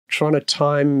trying to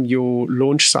time your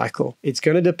launch cycle. It's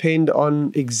going to depend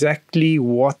on exactly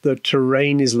what the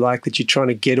terrain is like that you're trying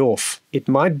to get off. It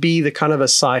might be the kind of a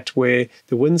site where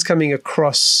the wind's coming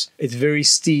across, it's very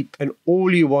steep, and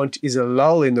all you want is a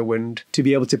lull in the wind to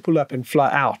be able to pull up and fly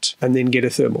out and then get a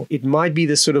thermal. It might be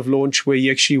the sort of launch where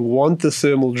you actually want the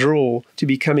thermal draw to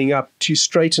be coming up to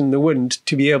straighten the wind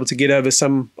to be able to get over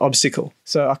some obstacle.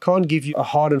 So I can't give you a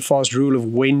hard and fast rule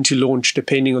of when to launch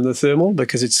depending on the thermal,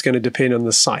 because it's going to depend on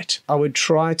the site. I would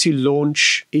try to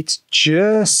launch it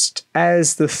just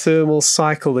as the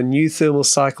new thermal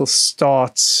cycle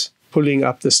starts pulling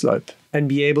up the slope, and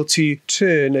be able to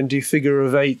turn and do figure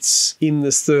of eights in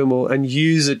this thermal and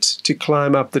use it to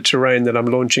climb up the terrain that I'm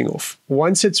launching off.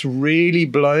 Once it's really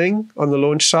blowing on the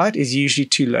launch site is usually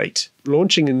too late.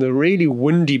 Launching in the really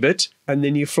windy bit, and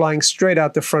then you're flying straight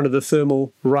out the front of the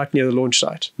thermal right near the launch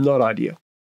site. Not ideal.